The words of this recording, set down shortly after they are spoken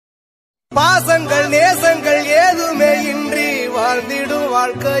பாசங்கள் நேசங்கள் ஏதுமே இன்றி வாழ்ந்திடும்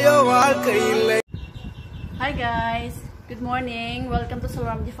வாழ்க்கையோ வாழ்க்கை இல்லை. Hi guys, good morning. Welcome to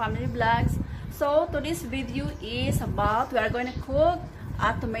Solamji Family Vlogs. So today's video is about we are going to cook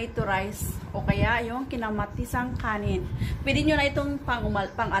a tomato rice o kaya yung kinamatisang kanin. Pwede nyo na itong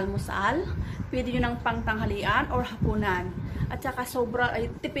pang-almusal, pwede nyo ng pang-tanghalian or hapunan. At saka sobra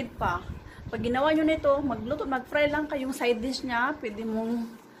ay tipid pa. Pag ginawa nyo nito, magluto, mag-fry lang kayong side dish nya. Pwede mong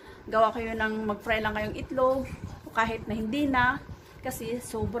gawa kayo ng mag-fry lang kayong itlog kahit na hindi na. Kasi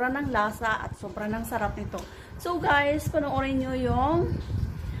sobra ng lasa at sobra ng sarap nito. So guys, panoorin nyo yung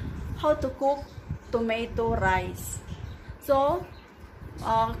how to cook tomato rice. So,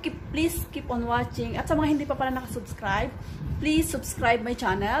 please keep on watching. At sa mga hindi pa pala nakasubscribe, please subscribe my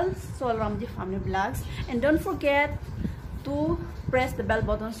channel, Solamji Family Vlogs. And don't forget to press the bell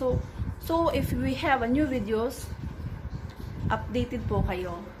button. So if we have a new videos, updated po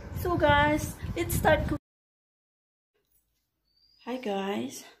kayo. So guys, let's start cooking. Hi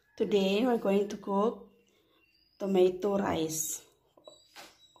guys, today we're going to cook tomato rice.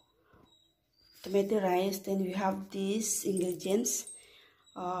 Tomato rice, then we have these ingredients.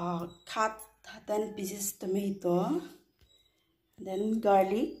 Cut 10 pieces tomato, then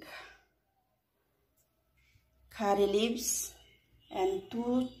garlic, curry leaves, and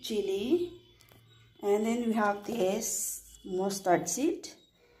 2 chili, and then we have this mustard seed,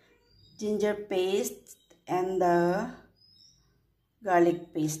 ginger paste, and the garlic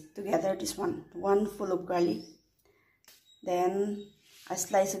paste together. This one full of garlic, then a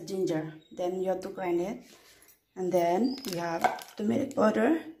slice of ginger, then you have to grind it, and then we have turmeric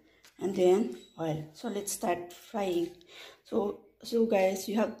powder, and then oil. So let's start frying. So guys,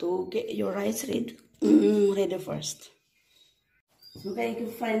 you have to get your rice ready first. So kaya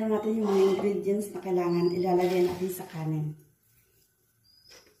i-fry na natin yung mga ingredients na kailangan ilalagay natin sa kanin.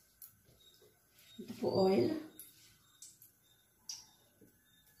 Ito po oil.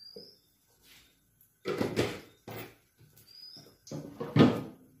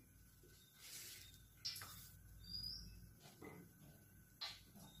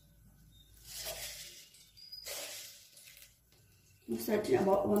 Start in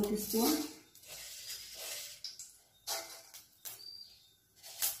about 1 teaspoon.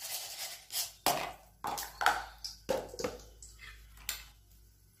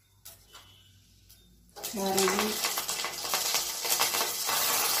 Curry leaves.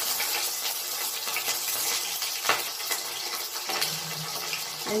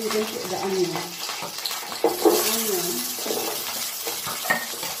 Then you can put the onion.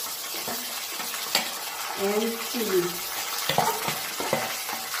 And chili.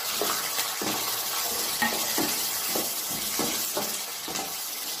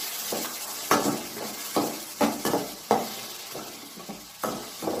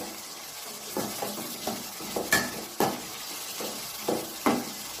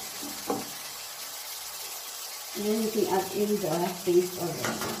 And then you can add in the paste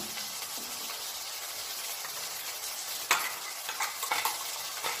already.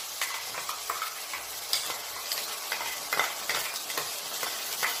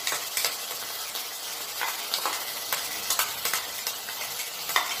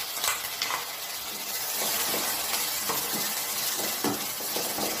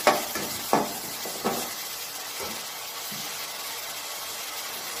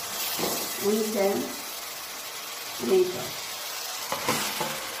 And then later.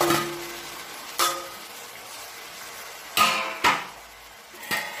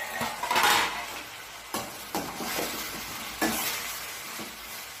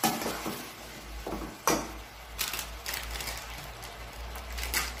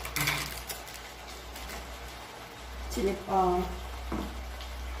 Chili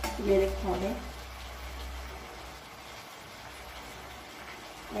turmeric powder.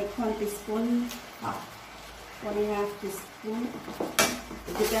 Like 1 teaspoon, half. 1.5 teaspoon.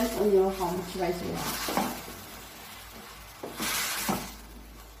 It depends on your how much rice you have.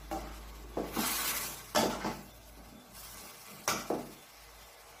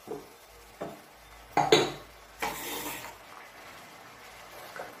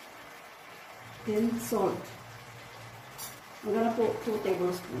 Then salt. I'm gonna put 2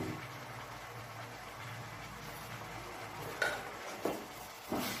 tablespoons.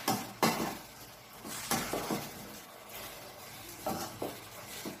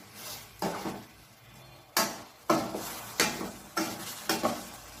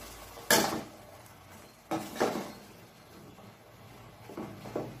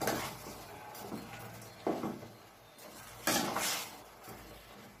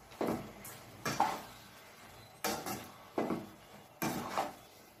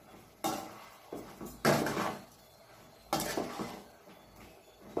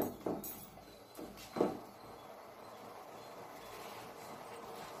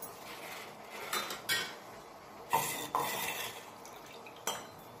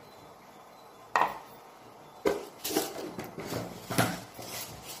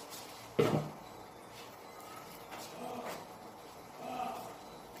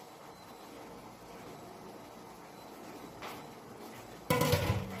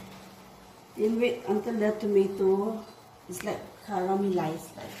 And wait until the tomato is like caramelized,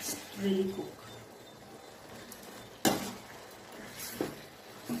 like it's really cooked.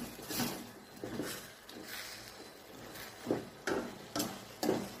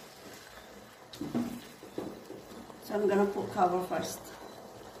 So I'm gonna put cover first.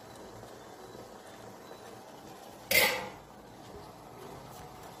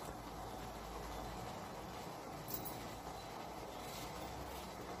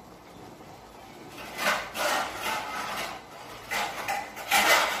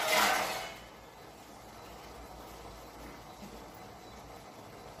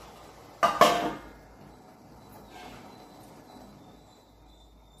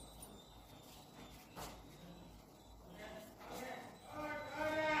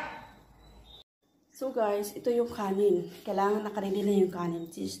 So guys, ito yung kanin. Kailangan nakaready na yung kanin.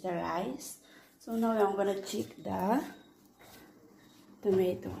 This is the rice. So now I'm gonna check the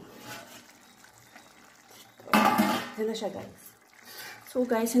tomato. Ito na siya guys. So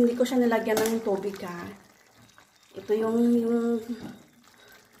guys, hindi ko siya nilagyan ng tubig ha. Ito yung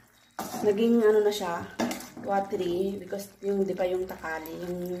naging ano na siya, watery. Because yung di ba yung takali,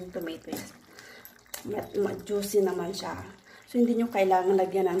 yung tomato is juicy naman siya. So hindi nyo kailangan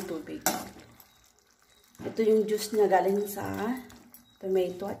lagyan ng tubig. Ito yung juice niya galing sa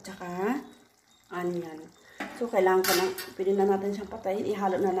tomato at saka onion. So, kailangan ko lang, pwede na natin siyang patayin.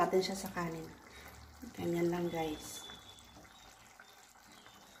 Ihalo na natin siya sa kanin. Ganyan lang, guys.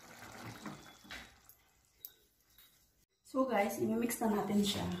 So, guys, i-mix na natin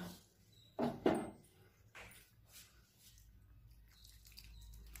siya.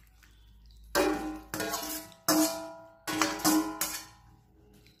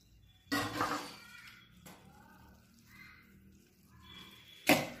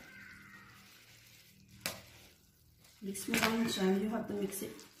 Mix mo lang siya. You have to mix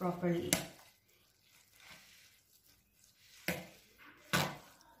it properly.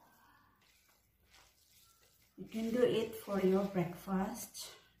 You can do it for your breakfast,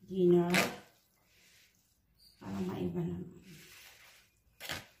 dinner, para maiba naman.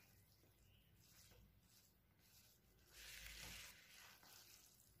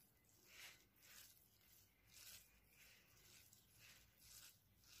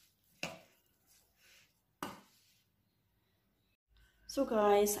 So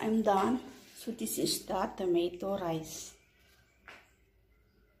guys, I'm done. So this is the tomato rice.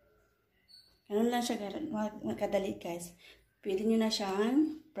 Ganun lang siya kadali guys. Pwede nyo na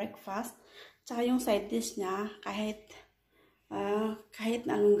siyang breakfast. Tsaka yung side dish niya, kahit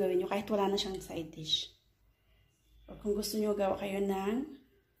na anong gawin nyo, kahit wala na siyang side dish. O kung gusto nyo gawa kayo ng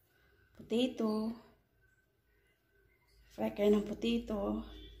potato, fry kayo ng potato,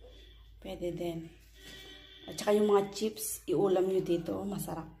 pwede din. At saka yung mga chips, iulam nyo dito,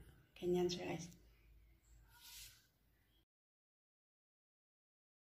 masarap. Ganyan siya guys.